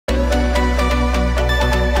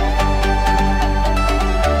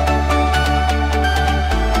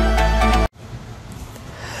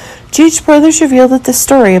Huge spoilers reveal that the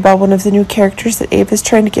story about one of the new characters that Ava is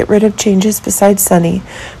trying to get rid of changes besides Sunny.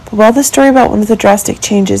 But while the story about one of the drastic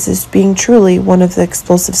changes is being truly one of the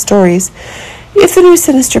explosive stories, if the new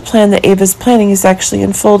sinister plan that Ava is planning is actually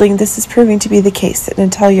unfolding, this is proving to be the case, that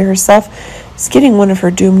Natalia herself is getting one of her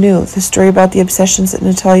doom new. The story about the obsessions that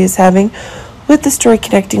Natalia is having, with the story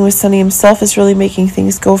connecting with Sunny himself, is really making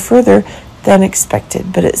things go further than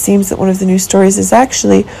expected. But it seems that one of the new stories is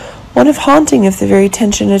actually one of haunting, if the very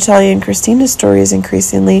tension Natalia and Kristina's story is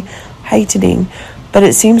increasingly heightening. But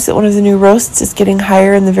it seems that one of the new roasts is getting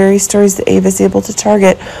higher, and the very stories that Ava is able to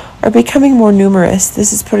target are becoming more numerous.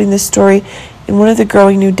 This is putting the story in one of the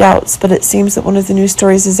growing new doubts, but it seems that one of the new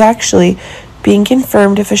stories is actually being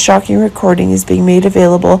confirmed if a shocking recording is being made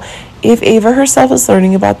available. If Ava herself is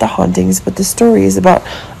learning about the hauntings, but the story is about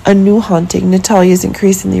a new haunting, Natalia is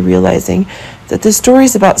increasingly realizing that the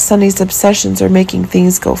stories about Sunny's obsessions are making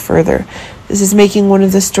things go further. This is making one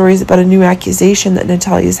of the stories about a new accusation that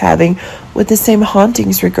Natalia is having with the same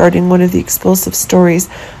hauntings regarding one of the explosive stories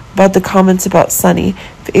about the comments about Sunny.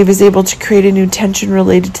 If Ava is able to create a new tension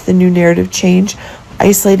related to the new narrative change,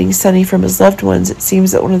 isolating Sunny from his loved ones, it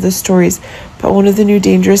seems that one of the stories about one of the new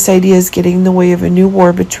dangerous ideas getting in the way of a new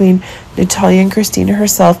war between Natalia and Kristina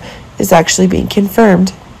herself is actually being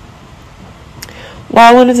confirmed.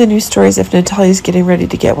 While one of the new stories, if Natalia is getting ready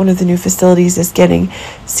to get one of the new facilities, is getting,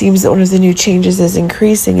 seems that one of the new changes is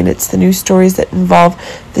increasing, and it's the new stories that involve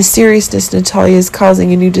the seriousness Natalia is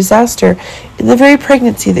causing a new disaster in the very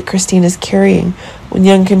pregnancy that Kristina is carrying. When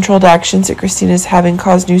the uncontrolled actions that Kristina is having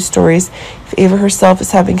cause new stories, if Ava herself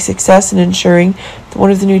is having success in ensuring that one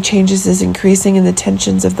of the new changes is increasing and the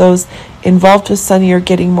tensions of those involved with Sunny are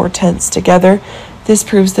getting more tense together, this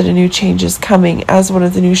proves that a new change is coming. As one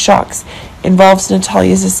of the new shocks involves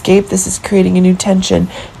Natalia's escape, this is creating a new tension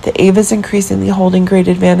that Ava is increasingly holding great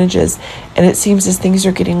advantages, and it seems as things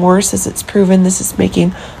are getting worse, as it's proven this is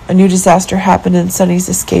making a new disaster happen, and Sunny's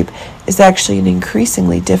escape is actually an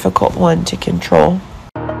increasingly difficult one to control.